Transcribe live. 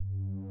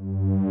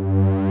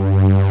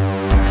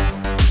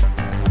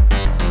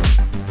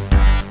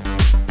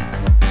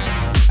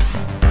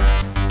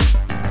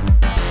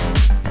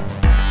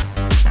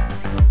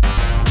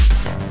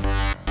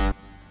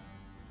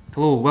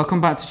Welcome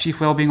back to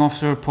Chief Wellbeing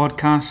Officer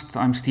podcast.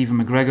 I'm Stephen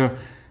McGregor.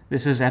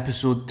 This is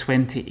episode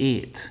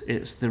 28.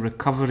 It's the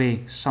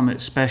Recovery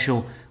Summit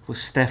Special with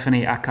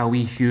Stephanie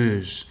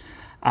Akawi-Hughes.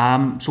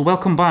 So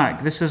welcome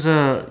back. This is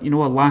a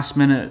last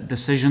minute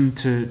decision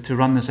to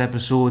run this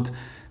episode.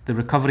 The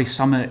Recovery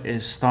Summit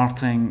is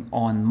starting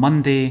on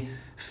Monday,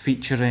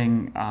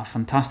 featuring a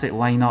fantastic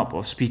lineup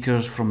of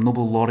speakers from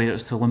Nobel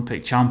laureates to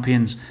Olympic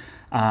champions.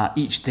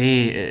 Each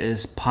day it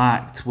is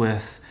packed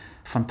with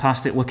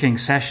fantastic looking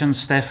sessions.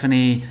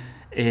 Stephanie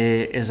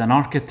is an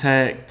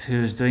architect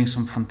who's doing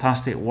some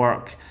fantastic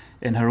work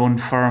in her own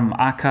firm,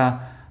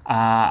 ACA,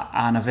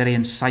 and a very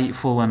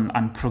insightful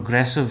and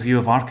progressive view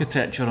of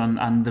architecture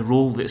and the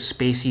role that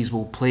spaces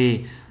will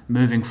play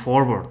moving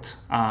forward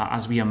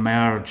as we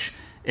emerge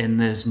in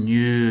this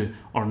new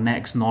or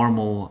next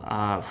normal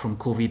from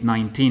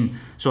COVID-19.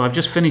 So I've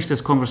just finished this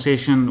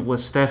conversation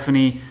with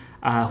Stephanie.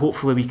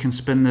 Hopefully we can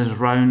spin this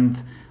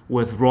round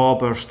with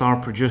Rob, our star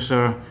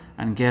producer,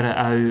 and get it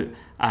out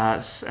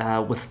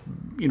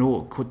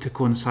to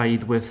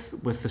coincide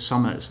with the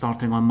summit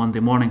starting on Monday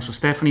morning. So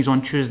Stephanie's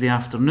on Tuesday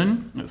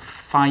afternoon at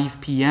 5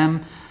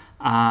 p.m.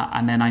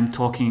 And then I'm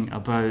talking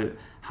about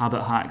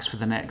habit hacks for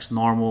the next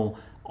normal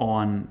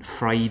on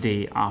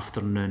Friday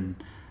afternoon.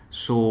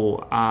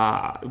 So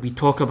we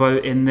talk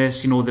about in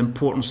this, the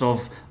importance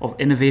of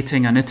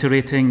innovating and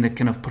iterating, the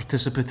kind of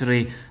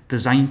participatory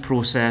design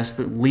process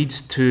that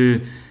leads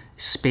to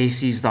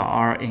spaces that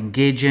are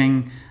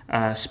engaging,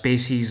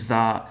 spaces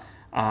that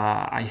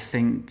I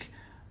think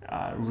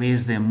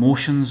raise the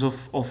emotions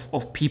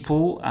of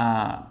people.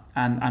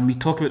 And we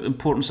talk about the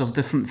importance of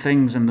different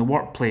things in the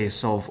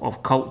workplace,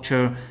 of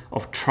culture,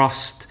 of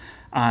trust,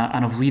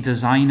 and of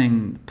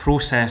redesigning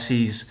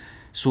processes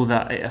so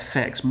that it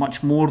affects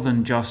much more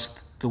than just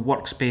the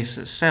workspace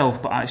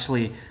itself, but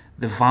actually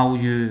the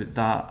value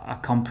that a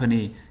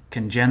company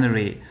can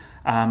generate.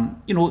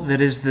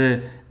 There is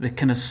the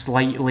kind of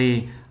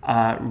slightly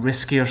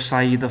riskier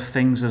side of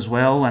things as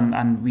well,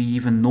 and we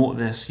even note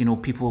this,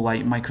 people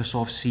like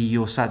Microsoft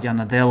CEO Satya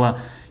Nadella,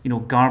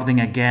 guarding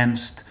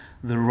against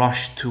the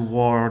rush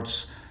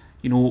towards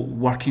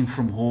working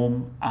from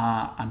home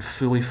and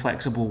fully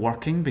flexible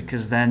working,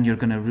 because then you're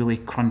going to really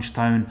crunch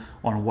down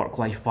on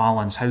work-life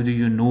balance. How do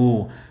you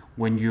know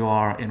when you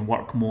are in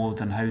work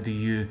mode, and how do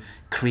you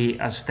create,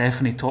 as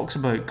Stephanie talks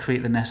about,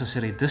 create the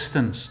necessary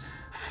distance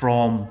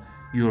from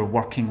your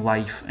working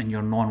life and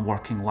your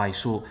non-working life?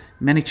 So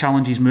many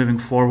challenges moving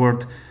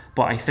forward,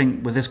 but I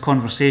think with this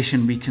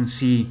conversation we can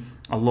see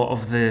a lot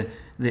of the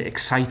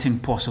exciting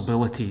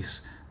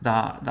possibilities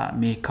that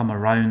may come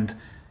around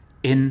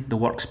in the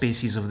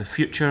workspaces of the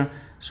future.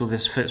 So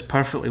this fits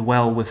perfectly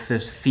well with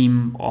this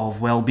theme of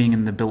well-being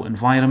in the built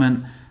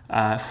environment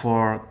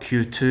for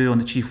Q2 on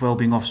the Chief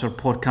Wellbeing Officer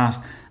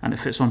podcast, and it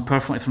fits on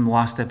perfectly from the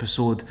last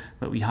episode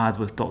that we had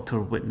with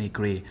Dr. Whitney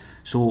Gray.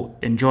 So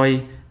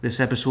enjoy this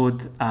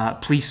episode.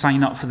 Please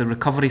sign up for the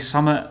Recovery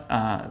Summit.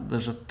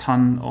 There's a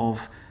ton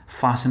of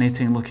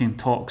fascinating looking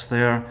talks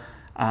there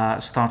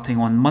starting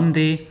on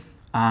Monday,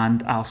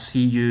 and I'll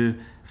see you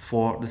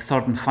for the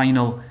third and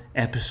final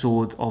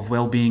episode of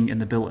Wellbeing in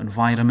the Built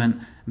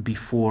Environment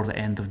before the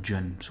end of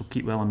June. So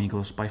keep well,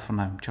 amigos. Bye for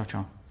now. Ciao,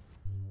 ciao.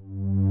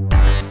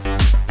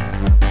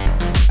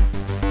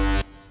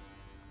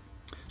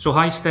 So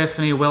hi,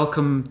 Stephanie.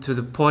 Welcome to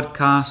the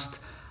podcast.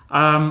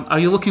 Are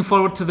you looking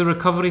forward to the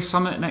Recovery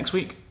Summit next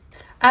week?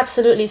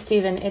 Absolutely,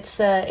 Stephen. It's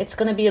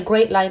going to be a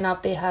great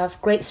lineup. They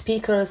have great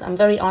speakers. I'm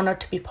very honored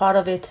to be part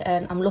of it,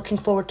 and I'm looking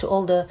forward to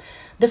all the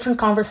different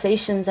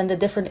conversations and the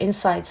different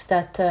insights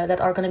that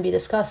are going to be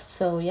discussed.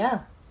 So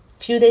yeah,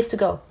 few days to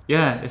go.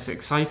 Yeah, it's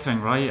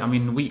exciting, right? I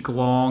mean, week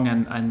long,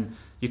 and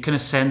you kind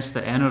of sense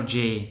the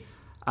energy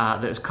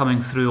that is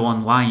coming through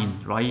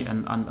online, right?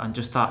 And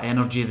just that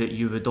energy that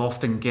you would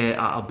often get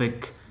at a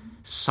big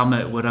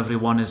summit where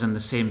everyone is in the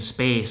same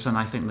space. And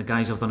I think the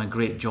guys have done a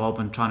great job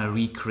in trying to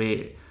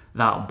recreate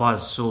that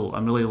buzz. So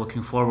I'm really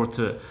looking forward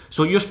to it.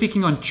 So you're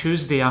speaking on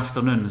Tuesday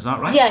afternoon, is that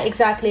right? Yeah,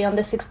 exactly, on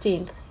the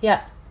 16th.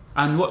 Yeah.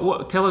 And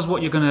what tell us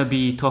what you're going to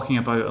be talking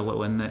about a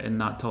little in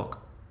that talk.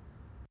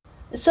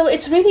 So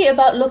it's really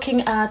about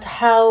looking at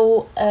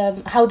how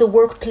the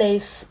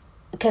workplace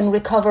can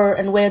recover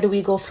and where do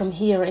we go from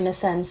here, in a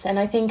sense. And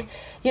I think,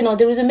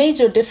 there is a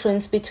major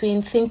difference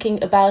between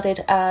thinking about it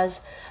as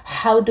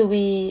how do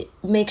we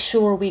make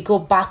sure we go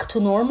back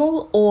to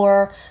normal,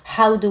 or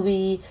how do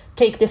we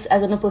take this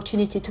as an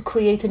opportunity to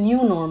create a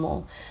new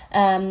normal.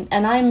 And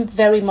I'm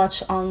very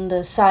much on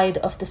the side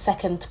of the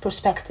second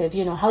perspective.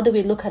 How do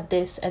we look at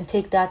this and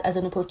take that as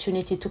an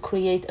opportunity to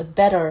create a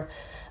better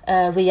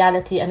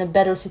reality and a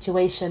better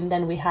situation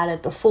than we had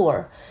it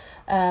before.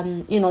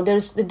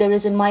 There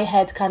is in my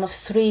head kind of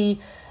three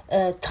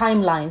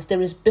timelines.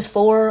 There is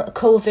before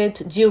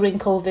COVID, during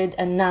COVID,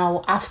 and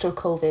now after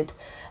COVID.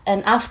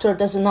 And after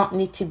does not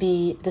need to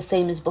be the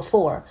same as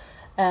before.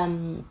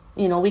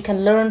 We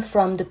can learn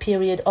from the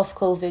period of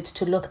COVID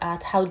to look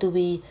at how do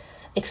we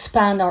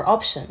expand our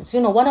options.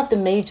 One of the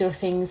major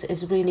things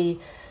is really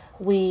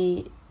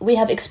we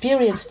have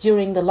experienced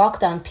during the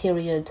lockdown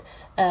period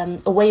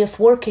a way of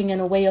working and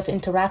a way of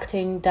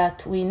interacting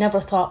that we never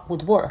thought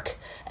would work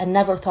and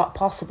never thought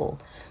possible.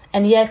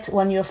 And yet,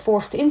 when you're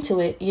forced into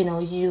it,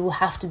 you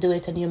have to do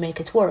it and you make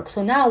it work.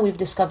 So now we've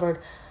discovered,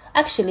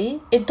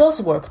 actually, it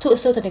does work to a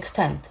certain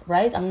extent,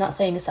 right? I'm not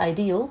saying it's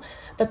ideal,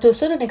 but to a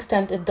certain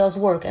extent, it does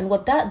work. And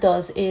what that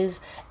does is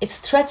it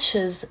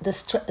stretches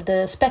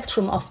the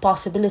spectrum of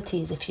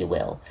possibilities, if you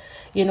will.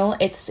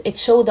 It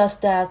showed us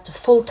that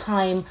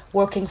full-time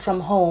working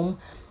from home,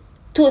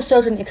 to a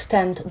certain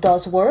extent,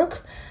 does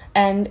work.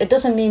 And it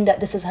doesn't mean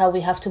that this is how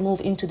we have to move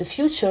into the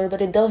future,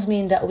 but it does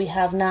mean that we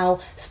have now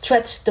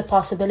stretched the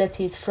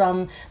possibilities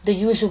from the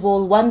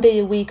usual 1 day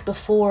a week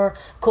before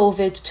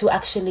COVID to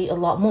actually a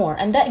lot more.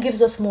 And that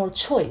gives us more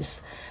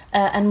choice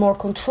and more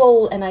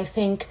control. And I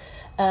think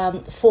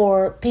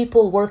for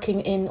people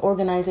working in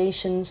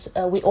organizations,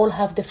 we all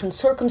have different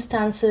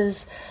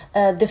circumstances,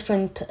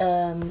 different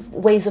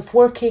ways of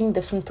working,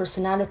 different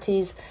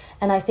personalities.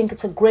 And I think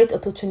it's a great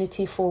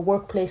opportunity for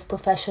workplace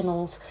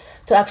professionals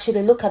to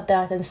actually look at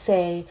that and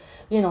say,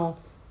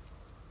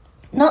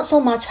 not so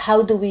much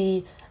how do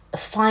we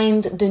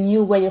find the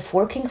new way of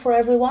working for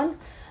everyone,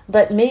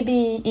 but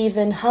maybe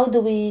even how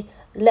do we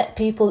let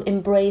people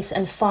embrace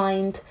and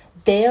find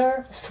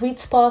their sweet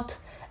spot.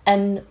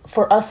 And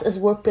for us as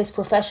workplace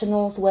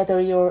professionals,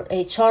 whether you're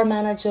HR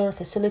manager,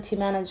 facility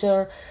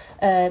manager,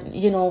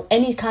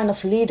 any kind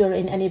of leader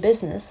in any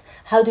business,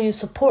 how do you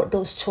support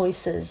those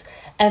choices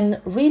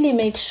and really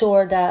make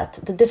sure that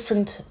the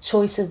different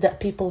choices that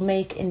people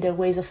make in their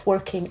ways of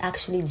working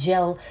actually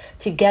gel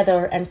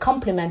together and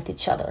complement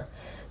each other?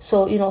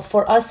 So,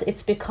 for us,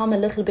 it's become a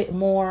little bit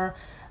more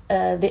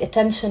the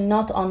attention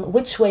not on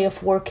which way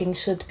of working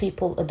should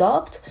people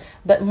adopt,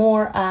 but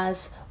more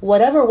as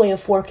whatever way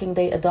of working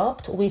they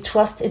adopt, we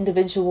trust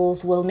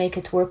individuals will make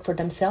it work for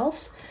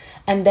themselves.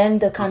 And then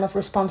the kind of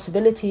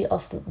responsibility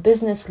of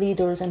business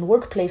leaders and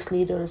workplace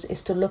leaders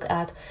is to look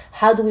at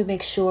how do we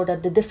make sure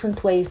that the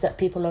different ways that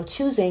people are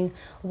choosing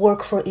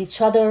work for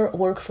each other,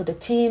 work for the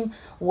team,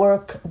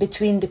 work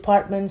between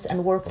departments,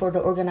 and work for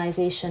the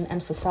organization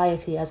and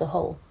society as a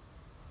whole.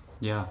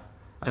 Yeah,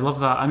 I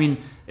love that. I mean,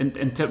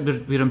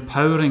 we're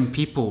empowering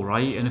people,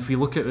 right? And if we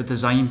look at the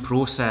design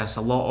process,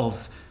 a lot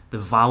of the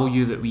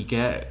value that we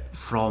get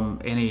from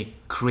any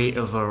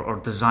creative or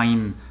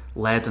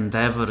design-led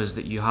endeavour is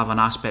that you have an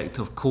aspect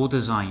of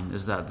co-design,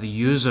 is that the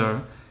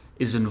user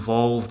is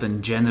involved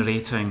in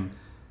generating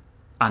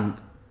and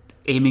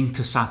aiming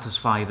to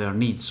satisfy their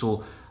needs.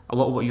 So a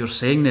lot of what you're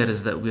saying there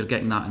is that we're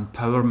getting that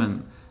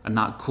empowerment and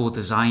that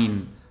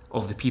co-design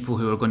of the people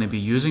who are going to be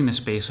using the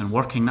space and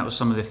working. That was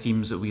some of the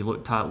themes that we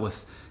looked at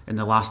in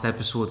the last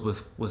episode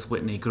with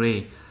Whitney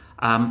Gray.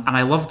 And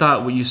I love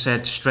that what you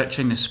said,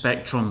 stretching the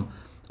spectrum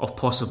of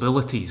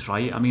possibilities,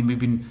 right? I mean, we've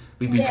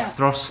been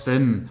thrust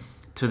in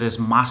to this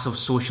massive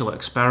social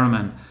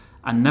experiment,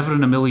 and never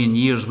in a million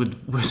years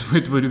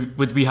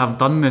would we have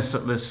done this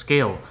at this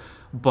scale.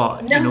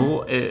 But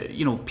no.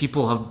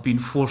 People have been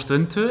forced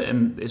into it,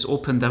 and it's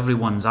opened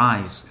everyone's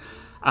eyes.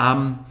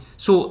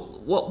 So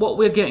what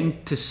we're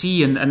getting to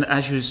see, and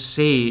as you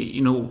say,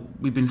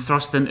 we've been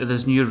thrust into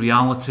this new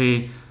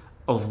reality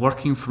of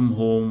working from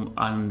home,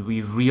 and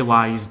we've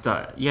realised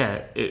that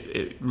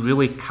it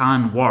really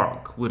can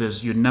work,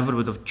 whereas you never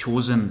would have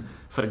chosen,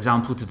 for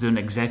example, to do an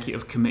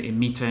executive committee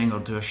meeting or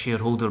do a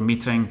shareholder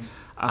meeting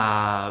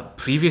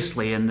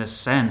previously in this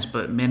sense,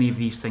 but many of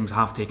these things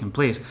have taken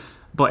place.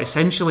 But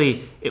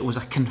essentially it was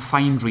a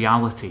confined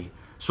reality.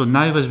 So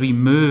now as we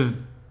move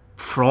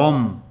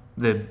from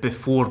the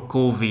before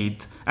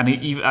COVID,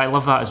 and I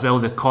love that as well,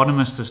 The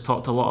Economist has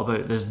talked a lot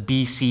about this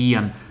BC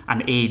and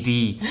AD,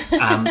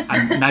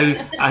 and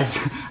now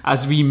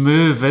as we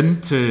move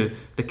into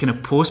the kind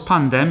of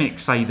post-pandemic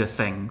side of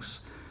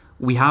things,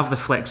 we have the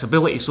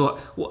flexibility. So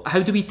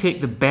how do we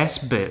take the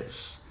best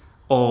bits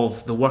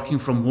of the working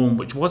from home,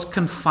 which was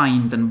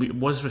confined and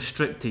was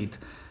restricted,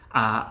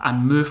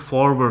 and move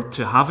forward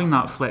to having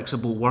that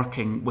flexible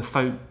working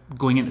without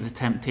going into the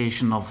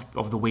temptation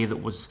of the way that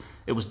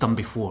it was done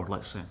before,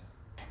 let's say?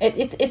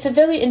 It's a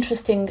very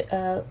interesting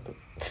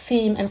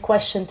theme and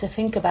question to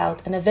think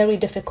about, and a very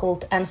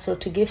difficult answer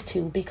to give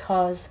to,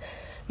 because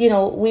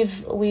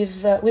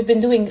we've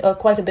been doing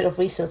quite a bit of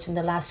research in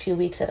the last few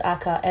weeks at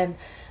ACA, and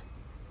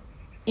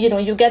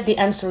you get the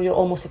answer you're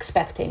almost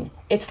expecting.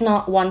 It's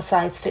not one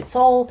size fits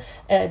all.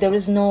 There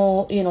is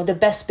no, the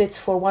best bits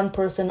for one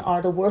person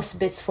are the worst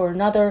bits for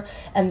another.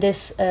 And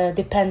this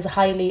depends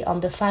highly on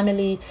the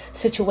family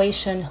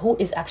situation, who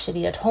is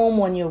actually at home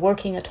when you're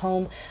working at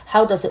home,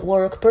 how does it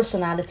work,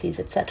 personalities,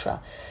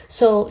 etc.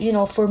 So,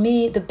 for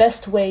me, the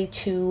best way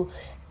to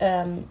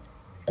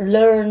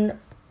learn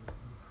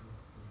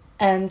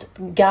and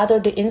gather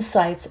the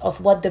insights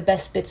of what the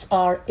best bits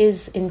are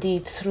is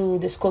indeed through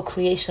this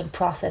co-creation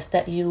process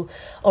that you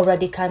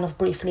already kind of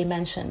briefly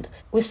mentioned.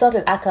 We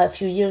started ACA a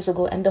few years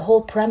ago, and the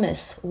whole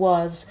premise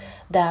was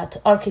that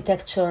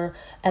architecture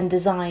and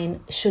design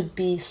should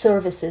be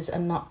services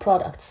and not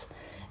products.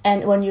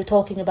 And when you're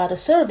talking about a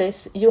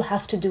service, you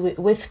have to do it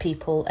with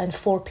people and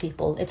for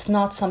people. It's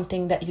not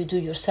something that you do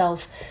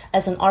yourself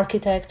as an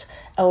architect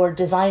or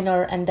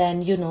designer, and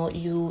then,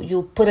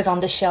 you put it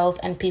on the shelf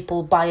and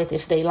people buy it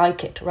if they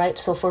like it, right?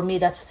 So for me,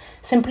 that's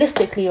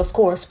simplistically, of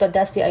course, but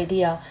that's the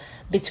idea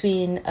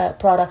between a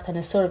product and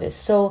a service.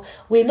 So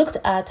we looked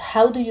at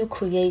how do you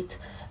create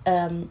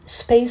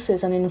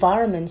spaces and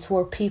environments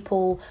where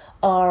people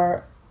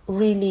are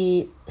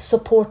really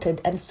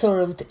supported and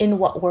served in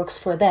what works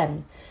for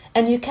them.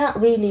 And you can't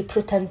really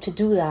pretend to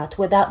do that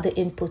without the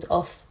input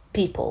of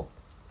people.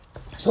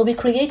 So we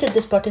created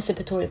this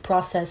participatory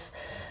process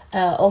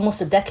almost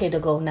a decade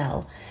ago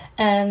now.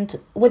 And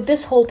with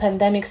this whole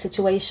pandemic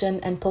situation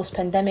and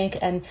post-pandemic,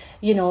 and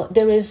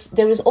there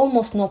is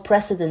almost no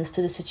precedence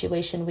to the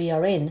situation we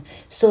are in.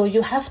 So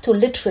you have to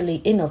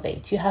literally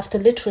innovate. You have to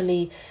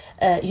literally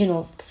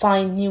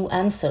find new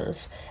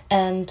answers.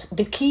 And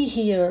the key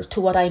here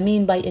to what I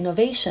mean by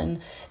innovation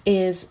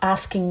is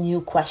asking new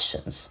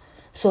questions.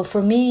 So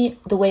for me,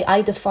 the way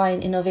I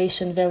define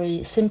innovation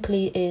very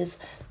simply is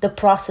the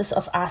process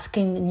of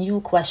asking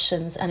new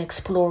questions and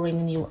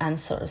exploring new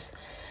answers.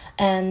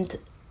 And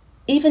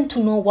even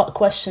to know what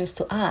questions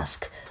to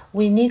ask,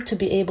 we need to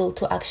be able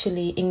to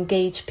actually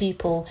engage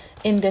people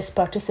in this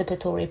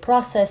participatory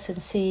process and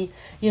see,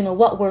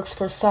 what works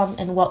for some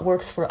and what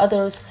works for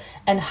others,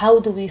 and how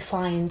do we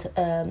find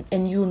a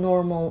new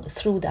normal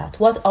through that?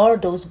 What are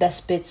those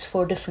best bits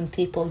for different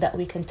people that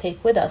we can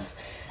take with us?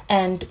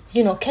 And,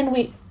 can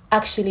we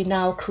actually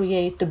now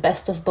create the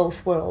best of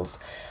both worlds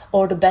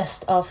or the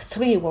best of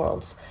three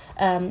worlds?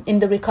 In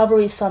the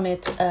Recovery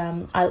Summit,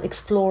 I'll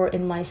explore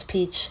in my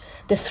speech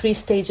the 3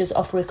 stages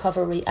of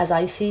recovery as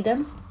I see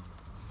them.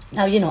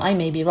 Now, I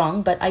may be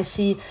wrong, but I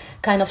see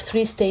kind of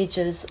 3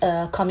 stages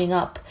coming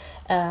up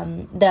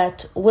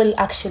that will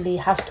actually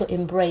have to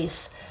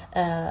embrace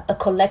a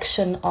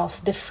collection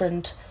of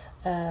different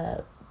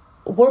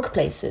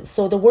workplaces.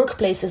 So the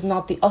workplace is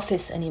not the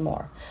office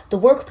anymore. The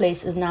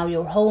workplace is now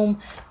your home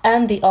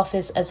and the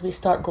office as we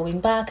start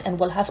going back, and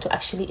we'll have to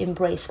actually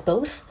embrace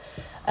both.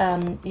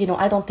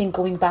 I don't think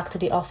going back to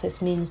the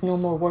office means no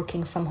more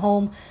working from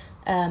home.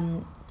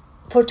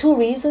 For 2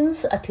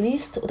 reasons, at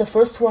least. The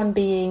first one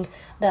being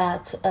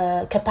that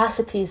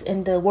capacities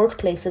in the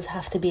workplaces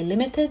have to be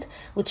limited,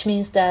 which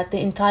means that the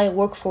entire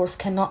workforce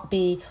cannot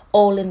be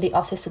all in the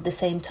office at the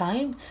same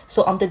time.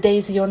 So on the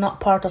days you're not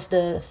part of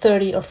the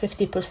 30 or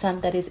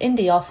 50% that is in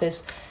the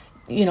office,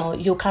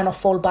 you kind of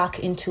fall back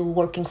into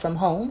working from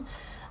home.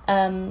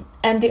 And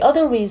the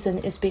other reason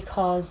is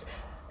because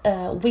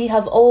we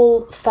have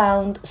all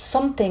found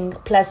something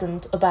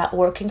pleasant about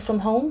working from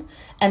home,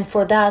 and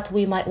for that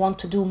we might want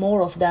to do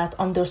more of that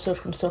under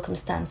certain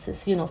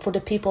circumstances. For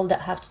the people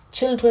that have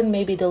children,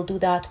 maybe they'll do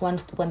that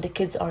when the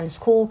kids are in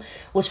school,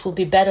 which will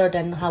be better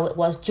than how it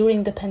was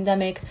during the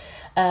pandemic.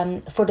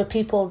 For the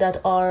people that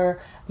are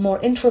more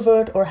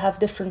introvert or have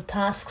different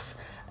tasks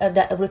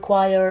that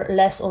require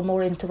less or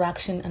more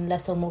interaction and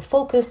less or more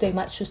focus, they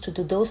might choose to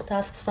do those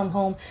tasks from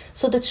home.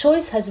 So the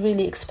choice has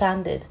really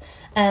expanded.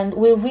 And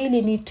we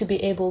really need to be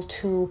able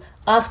to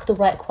ask the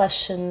right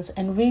questions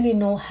and really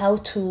know how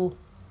to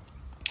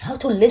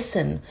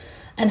listen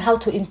and how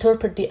to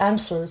interpret the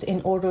answers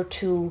in order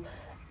to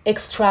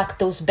extract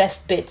those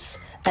best bits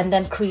and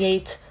then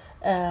create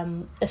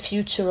a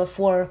future of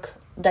work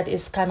that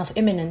is kind of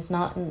imminent.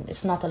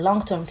 It's not a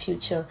long-term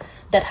future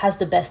that has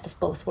the best of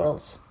both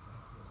worlds.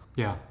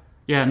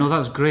 Yeah, no,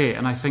 that's great.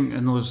 And I think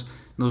in those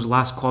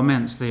last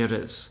comments there,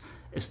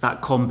 it's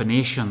that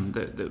combination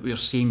that we're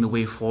seeing the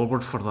way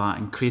forward for that,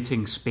 and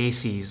creating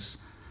spaces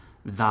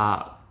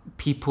that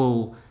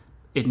people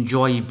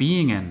enjoy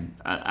being in.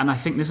 And I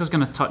think this is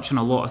going to touch on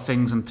a lot of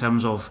things in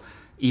terms of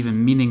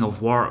even meaning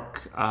of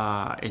work,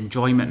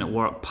 enjoyment at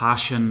work,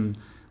 passion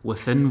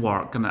within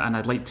work. And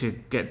I'd like to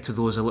get to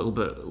those a little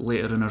bit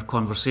later in our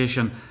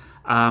conversation.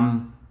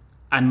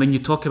 And when you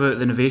talk about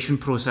the innovation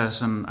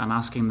process and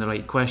asking the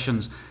right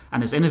questions,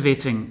 and it's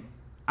innovating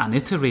and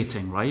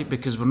iterating, right?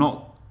 Because we're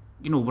not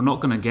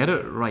going to get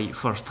it right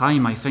first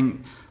time. I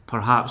think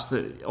perhaps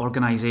that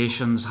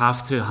organisations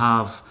have to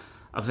have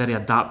a very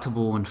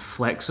adaptable and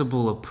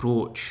flexible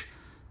approach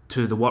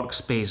to the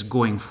workspace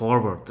going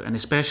forward, and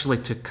especially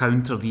to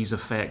counter these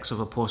effects of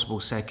a possible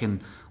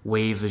second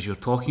wave, as you're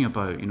talking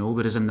about.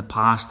 Whereas in the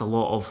past, a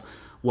lot of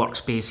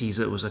workspaces,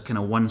 it was a kind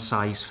of one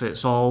size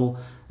fits all.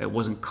 It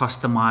wasn't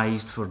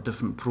customized for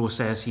different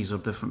processes or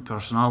different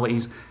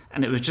personalities,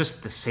 and it was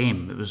just the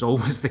same. It was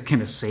always the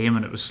kind of same,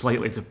 and it was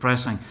slightly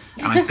depressing.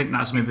 And I think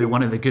that's maybe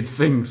one of the good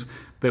things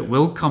that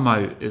will come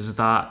out, is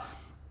that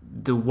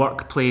the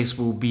workplace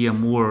will be a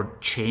more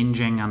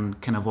changing and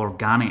kind of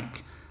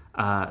organic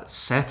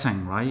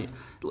setting, right?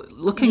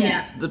 Looking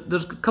at,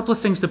 there's a couple of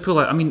things to pull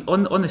out. I mean,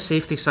 on the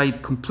safety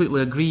side,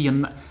 completely agree.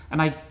 And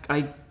I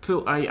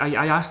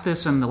asked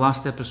this in the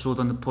last episode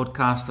on the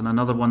podcast, and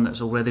another one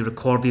that's already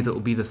recorded. It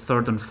will be the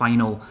 3rd and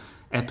final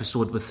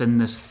episode within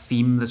this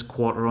theme this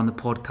quarter on the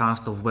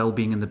podcast of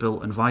well-being in the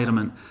built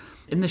environment.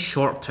 In the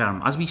short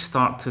term, as we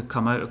start to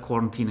come out of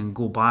quarantine and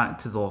go back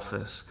to the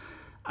office,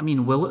 I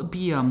mean, will it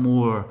be a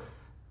more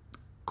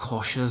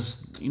cautious,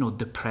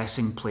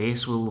 depressing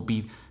place? Will there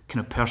be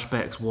kind of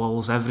perspex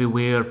walls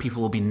everywhere?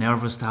 People will be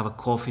nervous to have a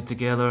coffee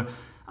together.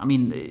 I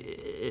mean,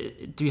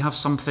 do you have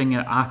something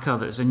at ACCA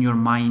that's in your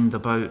mind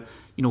about,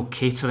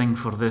 catering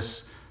for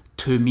this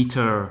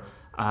 2-meter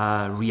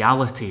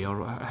reality?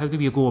 Or how do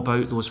we go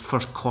about those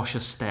first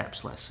cautious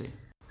steps, let's say?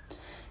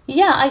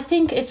 Yeah, I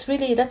think it's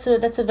really, that's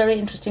a very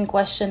interesting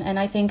question. And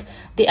I think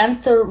the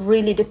answer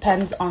really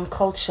depends on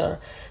culture.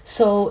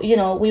 So,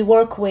 we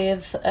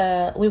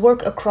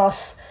work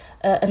across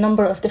a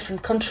number of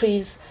different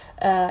countries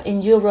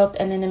in Europe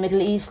and in the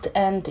Middle East.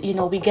 And,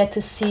 we get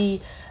to see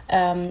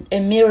a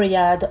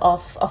myriad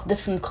of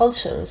different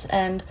cultures.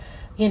 And,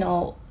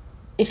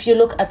 if you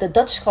look at the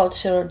Dutch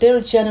culture,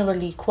 they're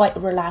generally quite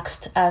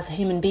relaxed as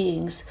human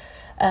beings.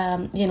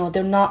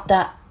 They're not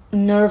that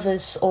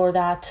nervous or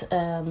that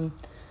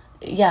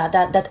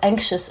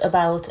anxious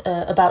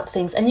about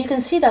things, and you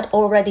can see that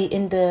already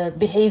in the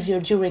behavior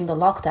during the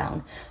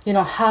lockdown.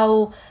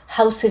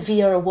 How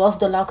severe was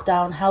the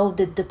lockdown? How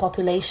did the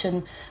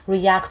population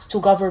react to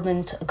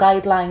government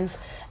guidelines?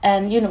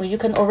 And you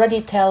can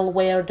already tell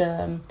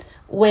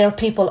where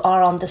people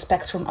are on the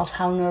spectrum of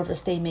how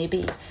nervous they may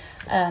be.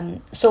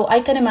 So I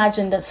can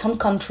imagine that some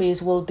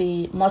countries will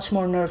be much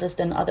more nervous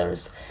than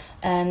others.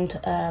 And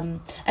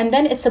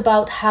then it's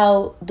about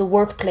how the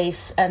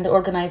workplace and the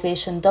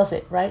organization does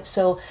it, right?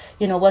 So,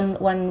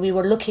 when we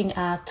were looking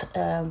at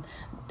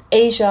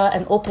Asia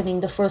and opening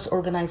the first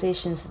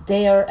organizations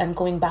there and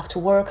going back to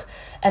work,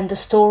 and the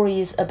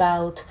stories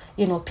about,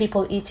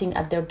 people eating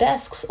at their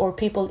desks or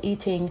people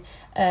eating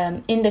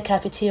in the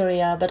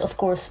cafeteria, but of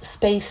course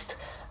spaced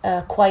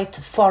quite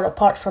far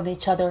apart from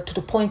each other to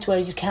the point where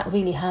you can't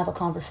really have a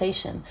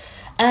conversation.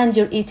 And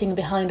you're eating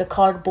behind a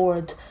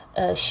cardboard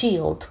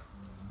shield,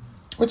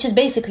 which is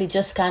basically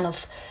just kind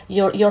of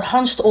you're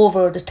hunched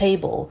over the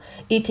table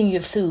eating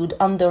your food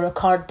under a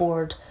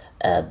cardboard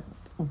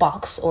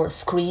box or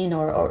screen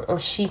or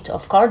sheet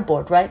of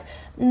cardboard, right?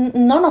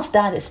 None of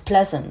that is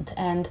pleasant.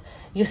 And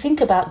you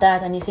think about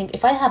that and you think,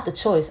 if I have the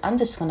choice, I'm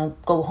just going to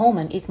go home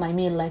and eat my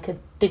meal like a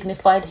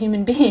dignified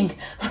human being,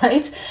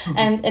 right?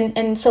 Mm-hmm.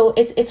 And so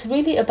it's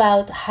really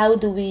about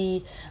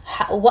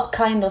what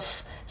kind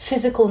of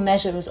physical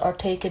measures are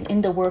taken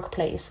in the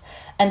workplace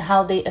and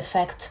how they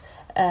affect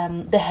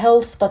the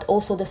health, but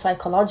also the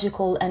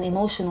psychological and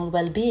emotional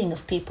well-being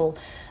of people.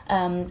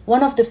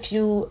 One of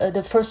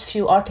the first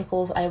few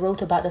articles I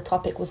wrote about the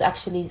topic was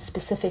actually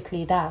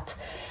specifically that.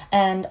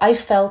 And I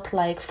felt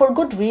like, for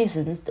good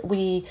reasons,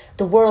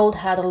 the world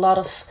had a lot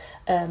of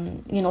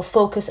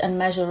focus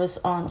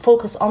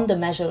on the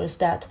measures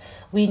that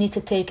we need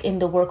to take in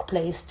the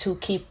workplace to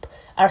keep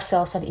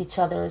ourselves and each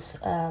other's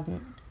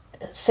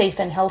safe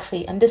and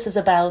healthy. And this is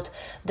about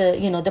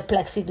the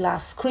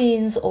plexiglass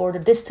screens or the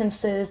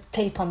distances,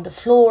 tape on the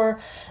floor,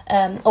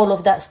 all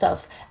of that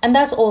stuff. And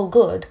that's all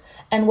good.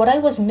 And what I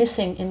was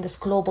missing in this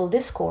global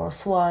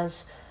discourse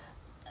was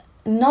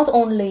not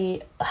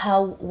only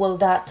how will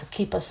that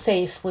keep us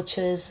safe, which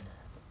is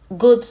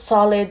good,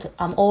 solid,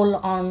 I'm all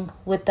on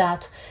with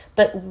that,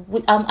 but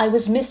I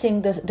was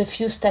missing the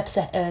few steps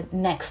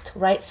next,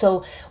 right?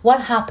 So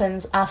what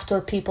happens after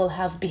people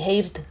have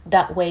behaved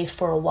that way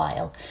for a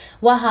while?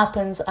 What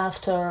happens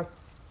after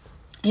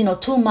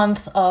 2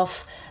 months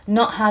of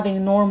not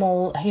having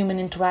normal human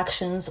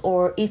interactions,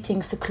 or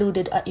eating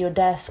secluded at your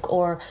desk,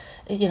 or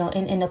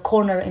in a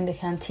corner in the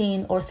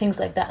canteen, or things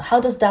like that? How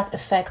does that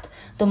affect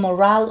the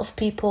morale of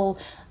people,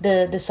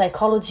 the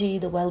psychology,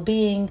 the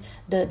well-being,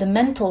 the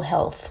mental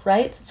health,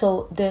 right?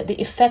 So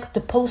the effect,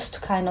 the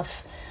post kind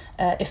of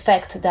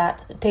effect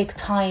that take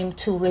time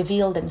to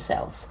reveal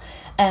themselves.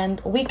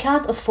 And we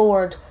can't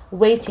afford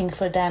waiting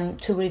for them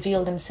to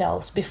reveal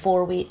themselves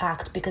before we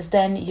act, because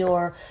then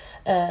you're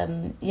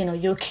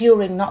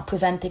curing, not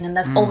preventing, and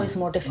that's always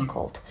more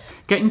difficult.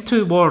 Getting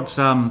towards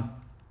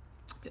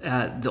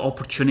the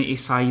opportunity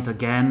side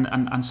again,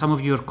 and some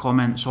of your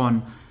comments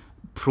on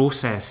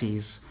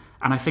processes,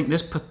 and I think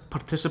this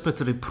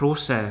participatory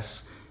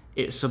process,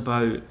 it's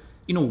about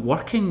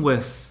working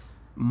with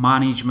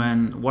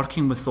management,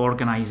 working with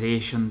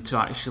organisation to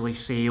actually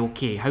say,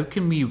 okay, how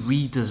can we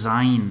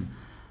redesign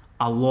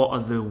a lot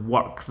of the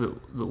work that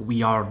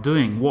we are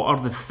doing? What are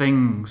the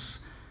things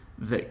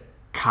that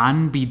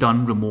can be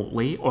done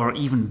remotely, or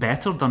even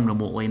better done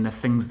remotely, and the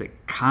things that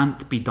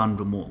can't be done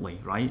remotely,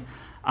 right?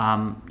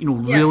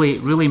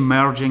 Really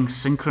merging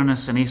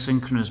synchronous and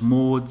asynchronous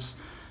modes,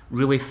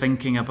 really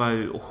thinking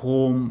about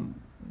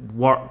home,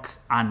 work,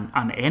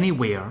 and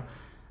anywhere.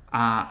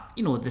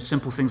 The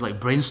simple things like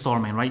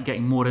brainstorming, right?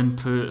 Getting more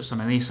inputs on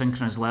an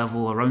asynchronous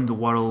level around the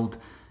world,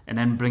 and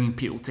then bringing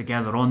people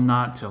together on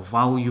that to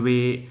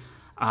evaluate.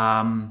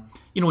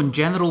 In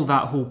general,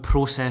 that whole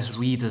process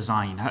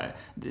redesign.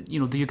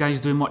 Do you guys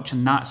do much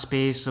in that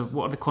space? Or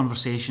what are the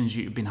conversations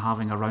you've been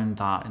having around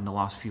that in the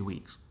last few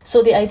weeks?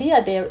 So the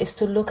idea there is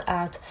to look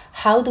at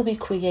how do we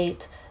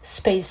create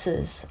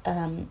spaces,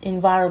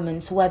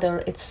 environments,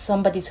 whether it's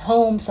somebody's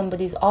home,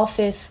 somebody's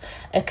office,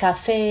 a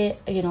cafe,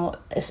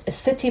 a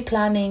city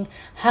planning.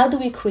 How do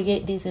we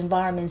create these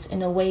environments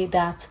in a way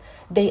that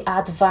they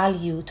add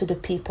value to the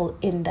people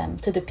in them,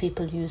 to the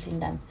people using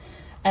them.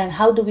 And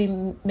how do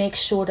we make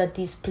sure that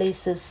these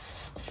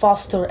places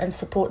foster and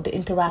support the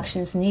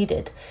interactions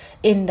needed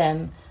in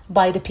them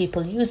by the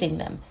people using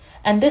them?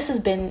 And this has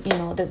been,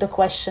 the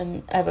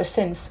question ever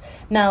since.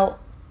 Now,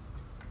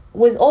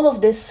 with all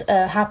of this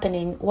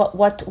happening,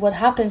 what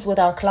happens with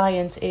our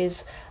clients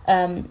is,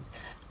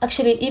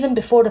 actually, even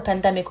before the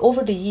pandemic,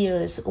 over the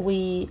years,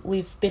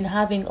 we've been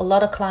having a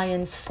lot of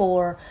clients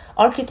for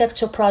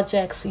architecture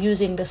projects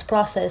using this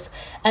process.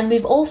 And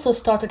we've also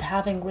started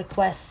having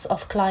requests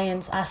of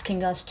clients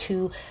asking us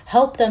to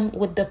help them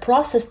with the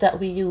process that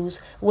we use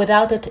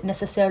without it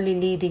necessarily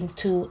leading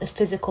to a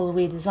physical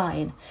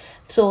redesign.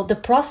 So the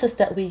process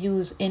that we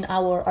use in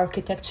our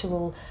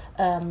architectural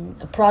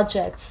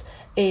projects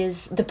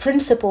is the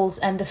principles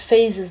and the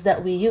phases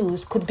that we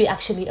use could be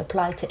actually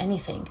applied to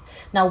anything.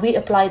 Now, we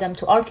apply them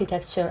to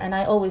architecture, and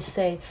I always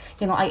say,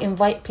 I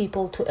invite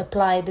people to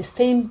apply the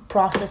same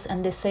process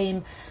and the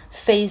same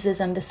phases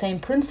and the same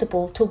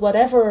principle to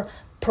whatever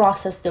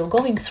process they're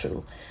going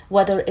through,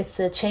 whether it's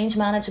a change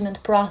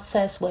management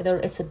process, whether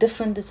it's a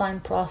different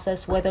design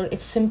process, whether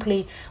it's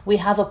simply we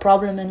have a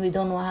problem and we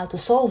don't know how to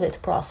solve it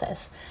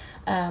process.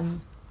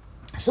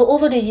 So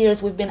over the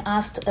years, we've been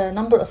asked a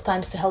number of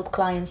times to help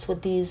clients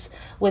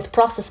with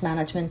process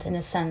management, in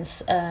a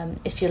sense,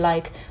 if you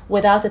like,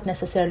 without it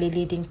necessarily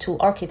leading to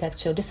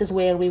architecture. This is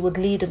where we would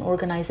lead an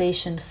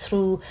organization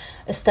through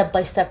a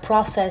step-by-step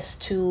process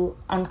to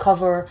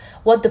uncover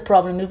what the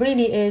problem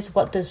really is,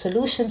 what the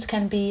solutions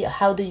can be,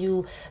 how do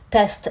you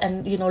test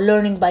and,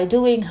 learning by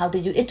doing, how do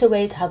you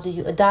iterate, how do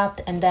you adapt,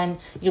 and then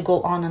you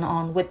go on and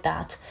on with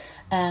that.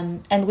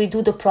 And we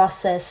do the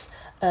process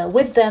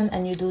with them,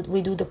 and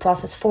we do the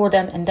process for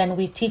them, and then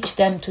we teach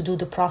them to do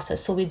the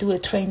process. So we do a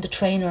train the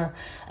trainer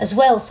as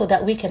well, so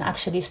that we can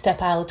actually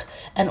step out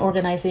and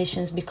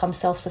organizations become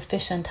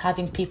self-sufficient,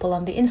 having people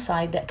on the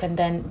inside that can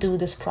then do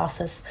this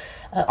process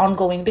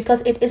ongoing,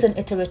 because it is an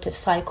iterative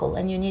cycle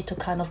and you need to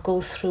kind of go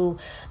through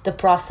the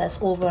process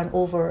over and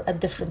over at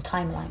different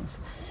timelines.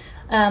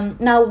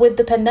 Now, with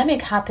the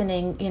pandemic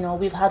happening,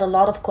 we've had a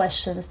lot of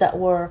questions that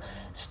were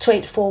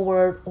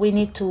straightforward. We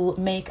need to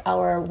make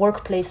our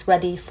workplace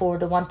ready for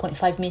the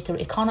 1.5 meter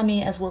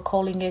economy, as we're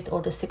calling it,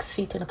 or the 6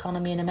 feet in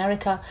economy in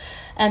America.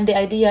 And the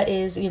idea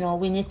is,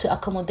 we need to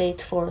accommodate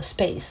for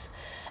space.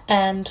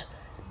 And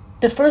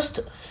the first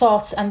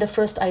thoughts and the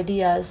first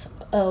ideas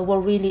were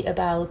really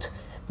about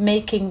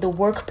making the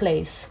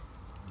workplace,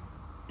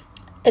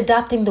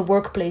 adapting the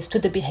workplace to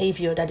the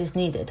behavior that is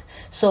needed.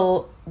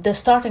 So the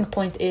starting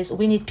point is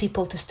we need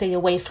people to stay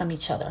away from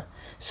each other.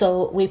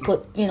 So we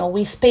put,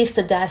 we space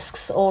the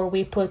desks, or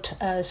we put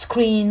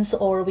screens,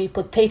 or we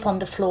put tape on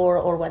the floor,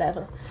 or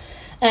whatever.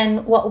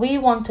 And what we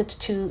wanted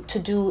to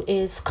do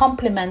is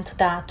complement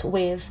that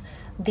with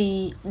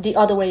the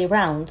other way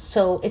around.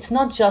 So it's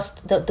not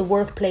just that the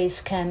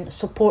workplace can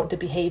support the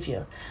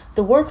behavior.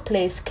 The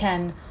workplace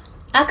can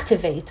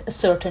activate a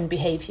certain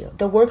behavior.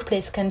 The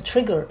workplace can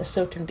trigger a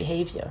certain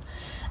behavior.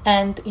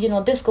 And,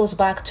 this goes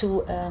back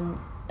to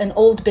an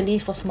old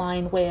belief of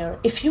mine, where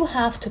if you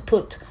have to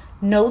put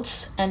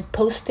notes and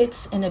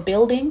post-its in a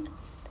building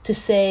to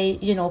say,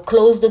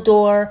 close the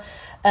door,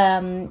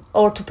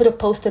 or to put a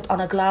post-it on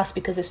a glass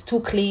because it's too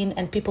clean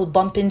and people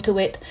bump into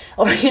it,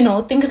 or,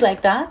 things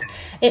like that,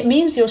 it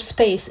means your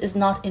space is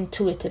not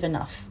intuitive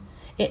enough.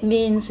 It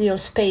means your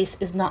space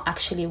is not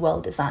actually well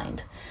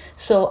designed.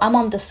 So I'm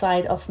on the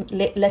side of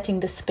letting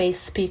the space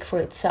speak for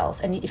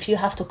itself. And if you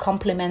have to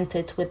complement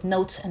it with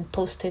notes and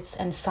post-its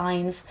and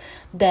signs,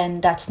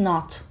 then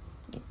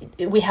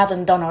we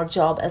haven't done our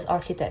job as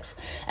architects.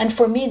 And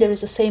for me, there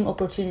is the same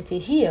opportunity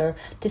here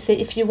to say,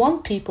 if you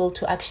want people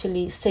to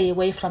actually stay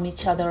away from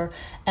each other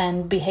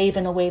and behave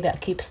in a way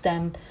that keeps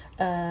them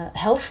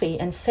healthy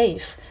and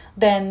safe,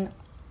 then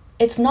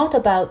it's not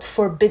about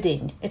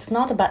forbidding. It's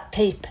not about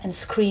tape and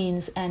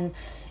screens and,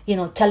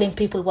 telling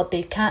people what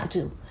they can't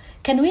do.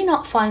 Can we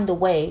not find a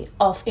way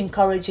of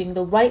encouraging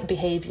the right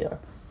behavior?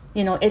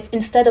 It's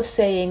instead of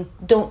saying,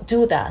 don't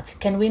do that,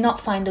 can we not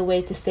find a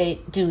way to say,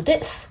 do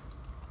this?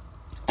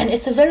 And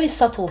it's a very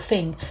subtle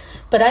thing,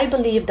 but I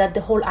believe that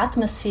the whole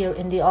atmosphere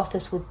in the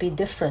office would be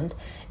different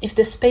if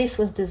the space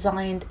was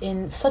designed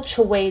in such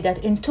a way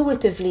that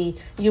intuitively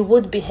you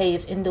would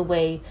behave in the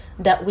way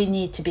that we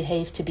need to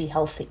behave to be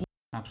healthy.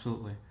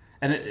 Absolutely.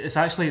 And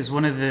it's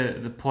one of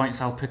the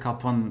points I'll pick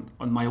up on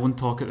my own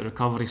talk at the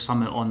Recovery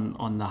Summit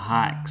on the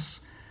hacks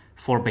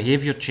for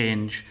behaviour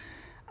change.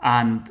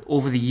 And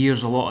over the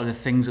years, a lot of the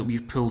things that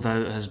we've pulled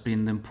out has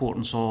been the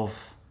importance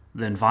of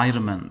the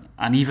environment,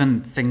 and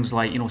even things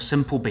like,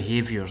 simple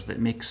behaviours that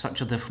make such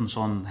a difference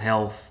on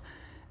health.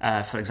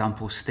 For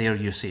example, stair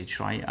usage,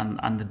 right?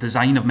 And the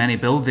design of many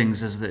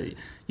buildings is that,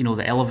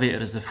 the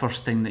elevator is the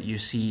first thing that you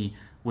see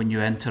when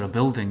you enter a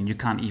building. You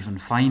can't even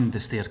find the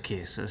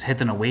staircase. It's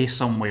hidden away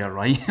somewhere,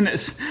 right? And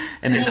it's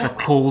a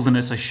cold and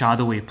it's a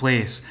shadowy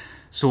place.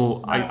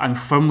 So I'm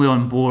firmly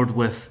on board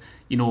with,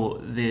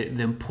 the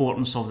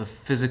importance of the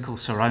physical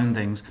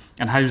surroundings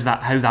and how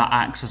that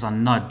acts as a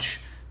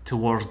nudge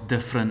towards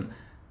different,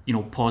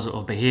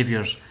 positive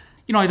behaviours.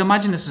 I'd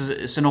imagine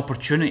it's an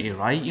opportunity,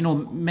 right?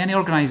 Many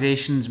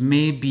organisations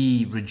may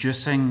be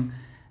reducing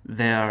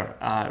their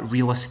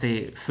real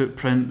estate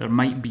footprint. There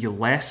might be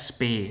less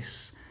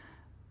space,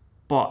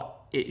 but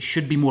it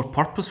should be more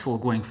purposeful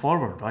going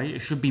forward, right? It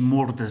should be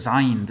more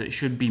designed. It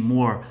should be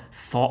more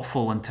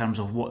thoughtful in terms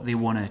of what they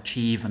want to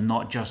achieve, and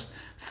not just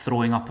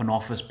throwing up an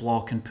office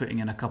block and putting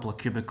in a couple of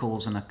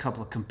cubicles and a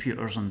couple of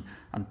computers and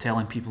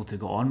telling people to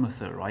go on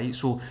with it, right?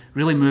 So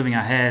really moving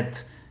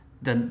ahead,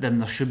 then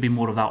there should be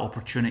more of that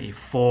opportunity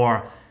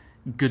for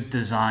good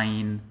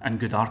design and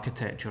good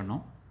architecture,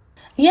 no?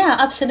 Yeah,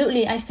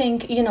 absolutely. I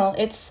think,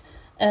 it's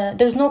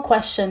there's no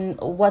question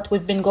what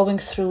we've been going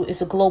through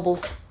is a global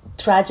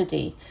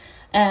tragedy.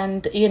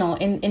 And,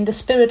 in the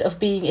spirit of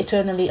being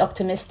eternally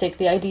optimistic,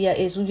 the idea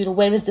is,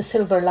 where is the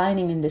silver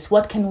lining in this?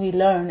 What can we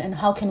learn, and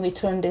how can we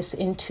turn this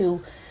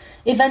into...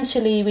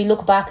 Eventually, we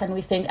look back and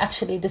we think,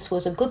 actually, this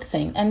was a good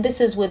thing. And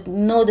this is with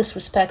no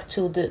disrespect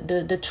to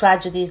the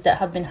tragedies that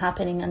have been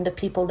happening and the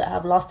people that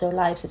have lost their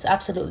lives. It's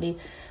absolutely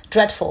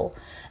dreadful.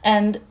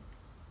 And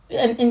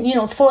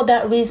for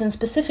that reason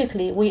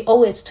specifically, we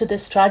owe it to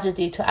this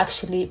tragedy to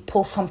actually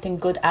pull something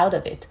good out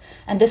of it.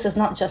 And this is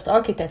not just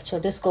architecture.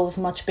 This goes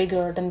much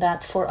bigger than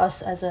that for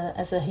us as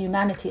a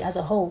humanity as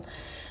a whole.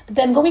 But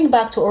then going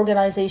back to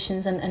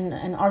organizations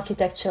and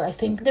architecture, I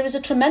think there is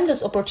a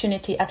tremendous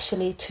opportunity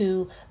actually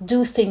to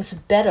do things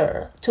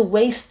better, to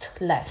waste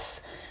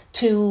less,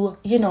 to,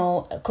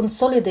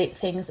 consolidate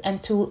things,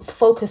 and to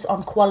focus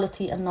on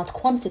quality and not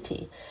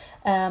quantity.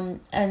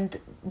 And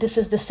this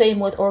is the same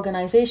with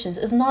organizations.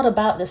 It's not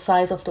about the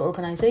size of the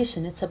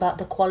organization. It's about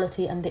the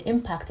quality and the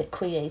impact it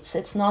creates.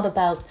 It's not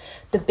about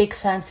the big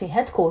fancy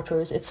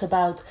headquarters. It's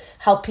about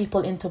how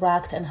people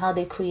interact and how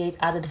they create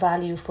added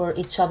value for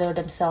each other,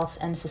 themselves,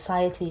 and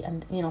society,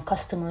 and,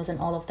 customers and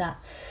all of that.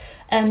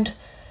 And,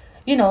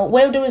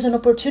 where there is an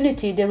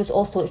opportunity, there is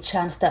also a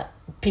chance that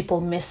people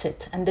miss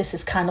it. And this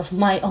is kind of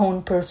my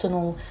own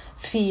personal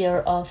fear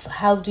of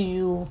how do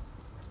you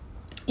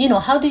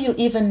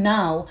even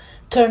now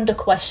turn the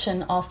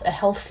question of a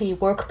healthy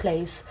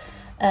workplace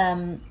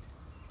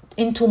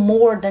into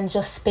more than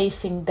just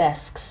spacing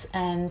desks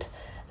and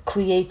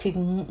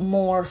creating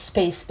more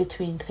space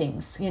between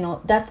things?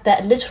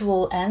 That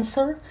literal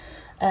answer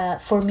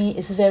for me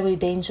is very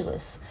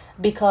dangerous,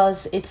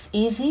 because it's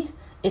easy,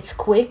 it's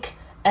quick,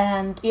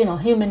 and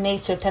human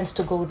nature tends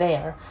to go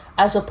there,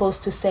 as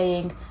opposed to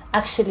saying,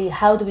 actually,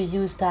 how do we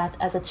use that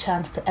as a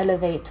chance to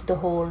elevate the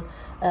whole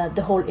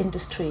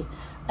industry?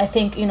 I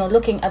think,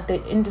 looking at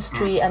the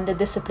industry and the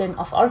discipline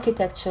of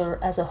architecture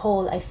as a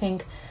whole, I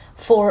think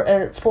for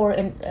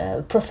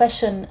a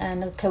profession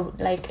and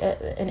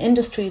an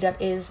industry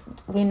that is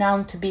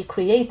renowned to be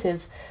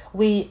creative,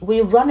 we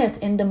run it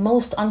in the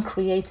most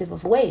uncreative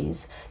of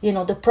ways.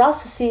 The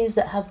processes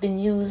that have been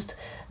used,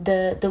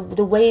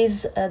 the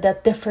ways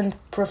that different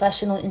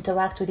professionals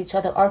interact with each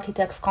other,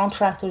 architects,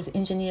 contractors,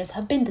 engineers,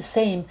 have been the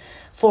same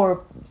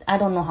for I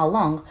don't know how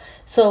long.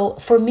 So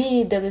for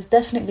me, there is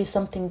definitely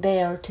something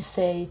there to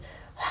say,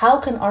 how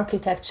can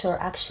architecture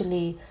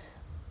actually,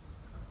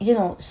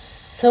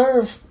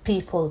 serve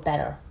people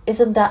better?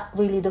 Isn't that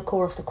really the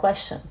core of the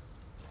question?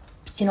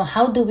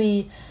 How do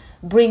we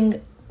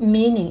bring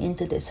meaning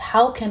into this?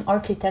 How can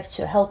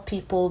architecture help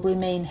people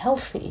remain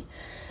healthy?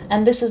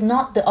 And this is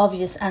not the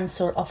obvious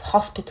answer of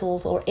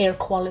hospitals or air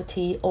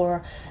quality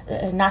or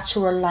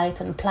natural light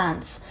and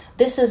plants.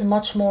 This is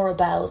much more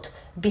about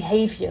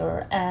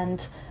behavior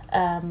and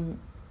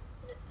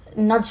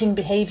nudging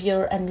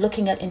behavior and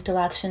looking at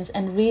interactions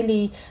and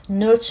really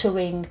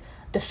nurturing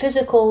the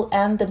physical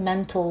and the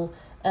mental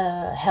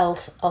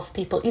health of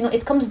people.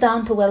 It comes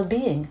down to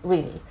well-being,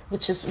 really,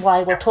 which is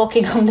why we're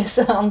talking on this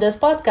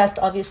podcast,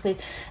 obviously.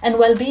 And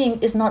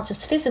well-being is not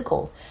just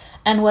physical,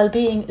 and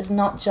well-being is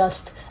not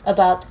just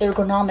about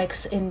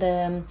ergonomics in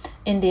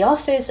the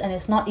office, and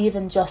it's not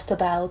even just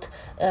about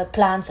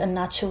plants and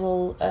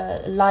natural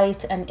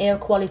light and air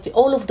quality.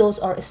 All of those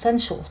are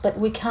essentials, but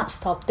we can't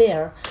stop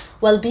there.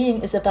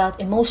 Well-being is about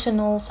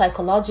emotional,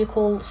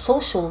 psychological,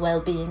 social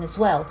well-being as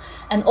well,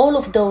 and all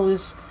of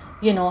those,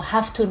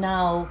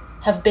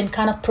 have been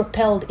kind of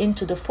propelled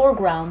into the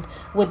foreground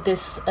with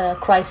this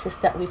crisis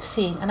that we've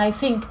seen. And I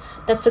think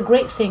that's a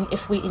great thing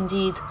if we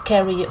indeed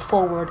carry it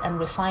forward and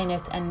refine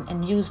it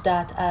and use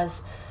that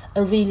as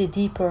a really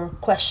deeper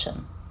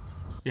question.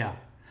 Yeah.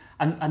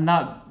 And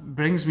that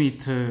brings me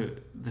to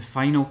the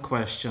final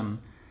question.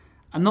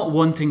 I'm not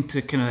wanting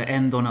to kind of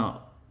end on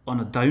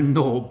a down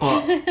note,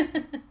 but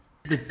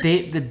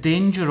the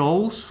danger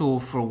also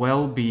for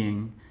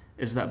well-being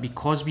is that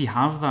because we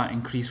have that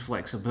increased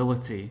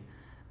flexibility,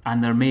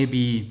 and there may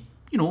be,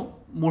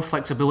 more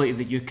flexibility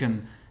that you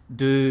can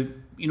do,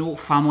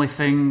 family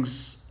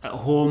things at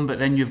home, but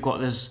then you've got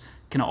this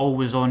kind of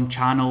always-on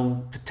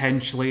channel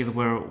potentially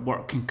where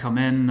work can come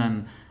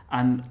in,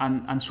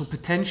 and so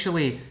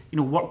potentially,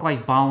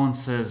 work-life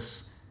balance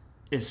is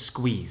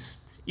squeezed.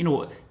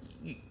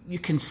 You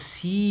can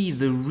see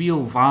the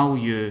real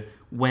value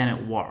when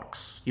it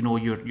works.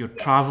 You're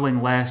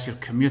traveling less, you're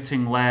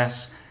commuting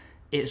less.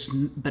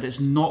 But it's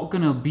not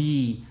going to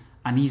be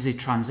an easy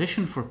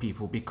transition for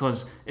people,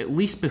 because at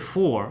least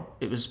before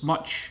it was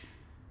much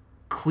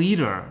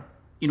clearer.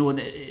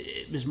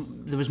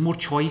 There was more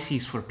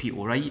choices for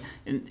people, right?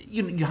 And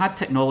you had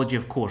technology,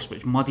 of course,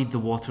 which muddied the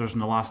waters in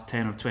the last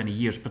 10 or 20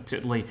 years,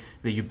 particularly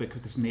the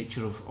ubiquitous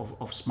nature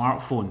of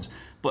smartphones.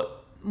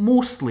 But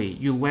mostly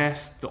you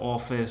left the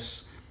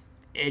office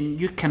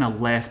and you kind of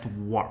left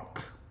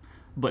work.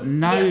 But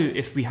now,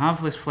 if we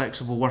have this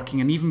flexible working,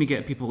 and even we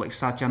get people like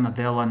Satya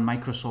Nadella and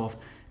Microsoft,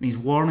 and he's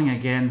warning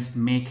against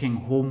making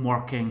home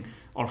working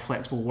or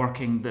flexible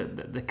working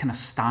the kind of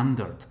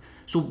standard.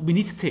 So we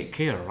need to take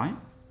care, right?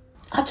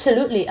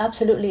 Absolutely.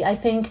 I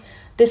think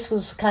this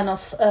was kind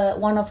of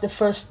one of the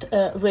first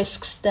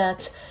risks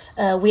that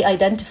we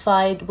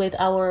identified with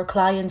our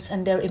clients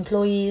and their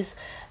employees.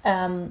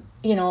 Remember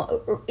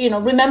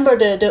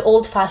the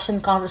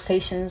old-fashioned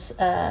conversations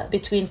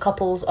between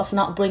couples of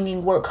not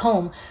bringing work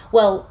home.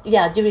 Well,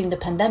 yeah, during the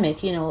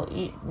pandemic,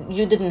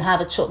 you didn't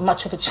have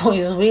much of a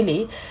choice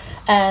really,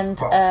 and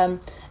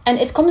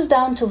it comes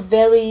down to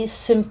very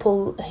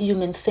simple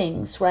human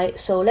things, right?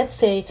 So let's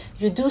say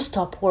you do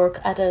stop work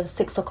at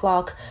 6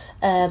 o'clock,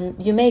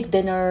 you make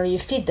dinner, you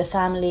feed the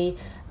family,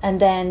 and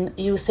then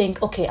you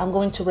think, okay, I'm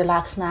going to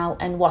relax now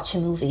and watch a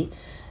movie.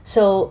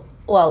 So,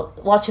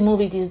 watch a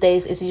movie these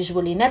days is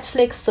usually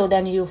Netflix. So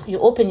then you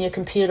open your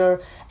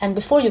computer, and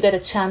before you get a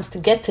chance to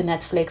get to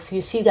Netflix, you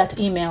see that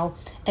email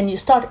and you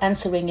start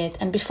answering it.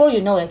 And before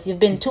you know it, you've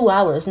been 2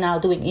 hours now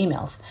doing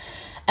emails.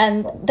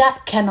 And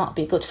that cannot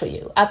be good for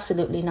you.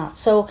 Absolutely not.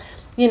 So,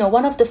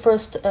 one of the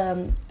first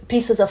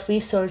pieces of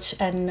research,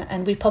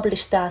 and we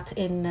published that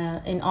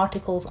in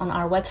articles on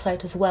our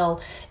website as well,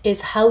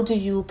 is how do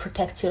you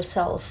protect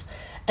yourself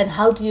and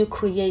how do you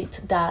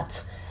create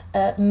that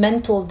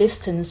mental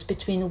distance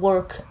between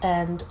work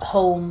and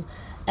home.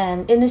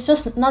 And it's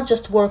just not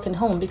just work and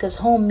home, because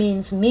home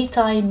means me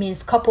time,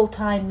 means couple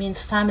time, means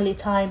family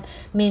time,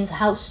 means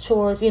house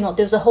chores.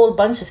 There's a whole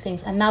bunch of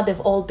things, and now they've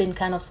all been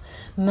kind of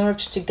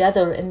merged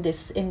together in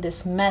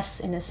this mess,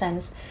 in a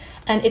sense.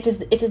 And it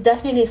is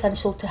definitely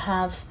essential to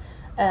have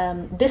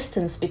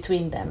distance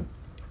between them,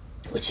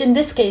 which in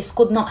this case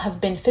could not have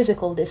been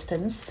physical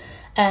distance.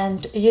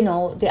 And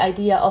the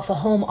idea of a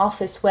home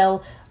office,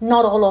 well,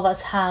 not all of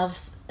us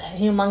have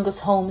humongous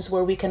homes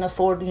where we can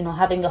afford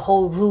having a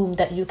whole room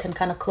that you can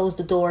kind of close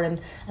the door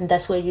and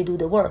that's where you do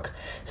the work.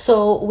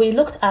 So we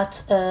looked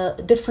at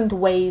different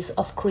ways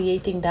of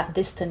creating that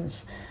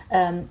distance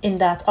in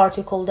that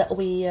article that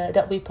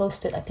we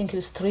posted. I think it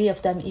was 3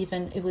 of them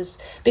even. It was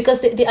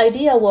because the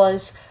idea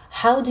was,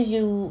 how do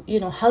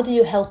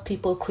you help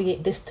people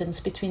create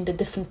distance between the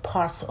different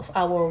parts of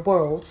our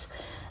worlds,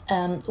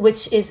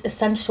 which is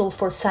essential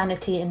for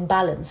sanity and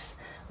balance,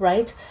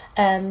 right?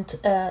 And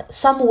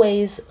some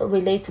ways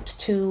related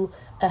to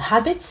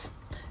habits,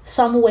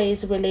 some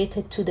ways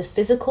related to the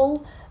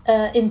physical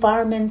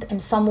environment,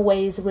 and some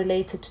ways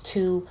related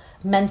to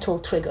mental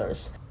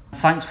triggers.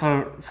 Thanks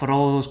for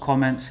all those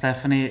comments,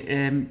 Stephanie.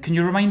 Can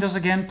you remind us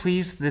again,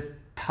 please, the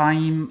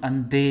time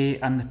and day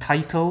and the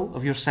title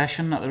of your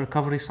session at the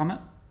Recovery Summit?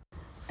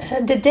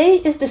 The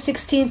day is the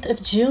 16th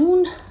of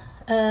June.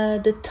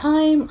 The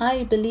time,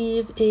 I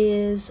believe,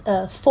 is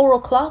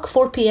 4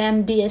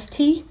 p.m.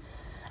 BST.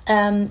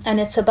 And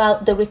it's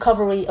about the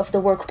recovery of the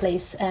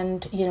workplace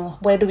and,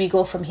 where do we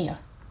go from here?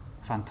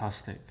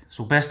 Fantastic.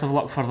 So best of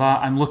luck for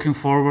that. I'm looking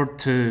forward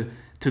to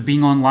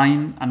being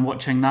online and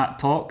watching that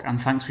talk.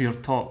 And thanks for your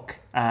talk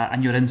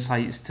and your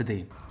insights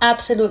today.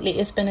 Absolutely.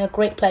 It's been a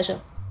great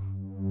pleasure.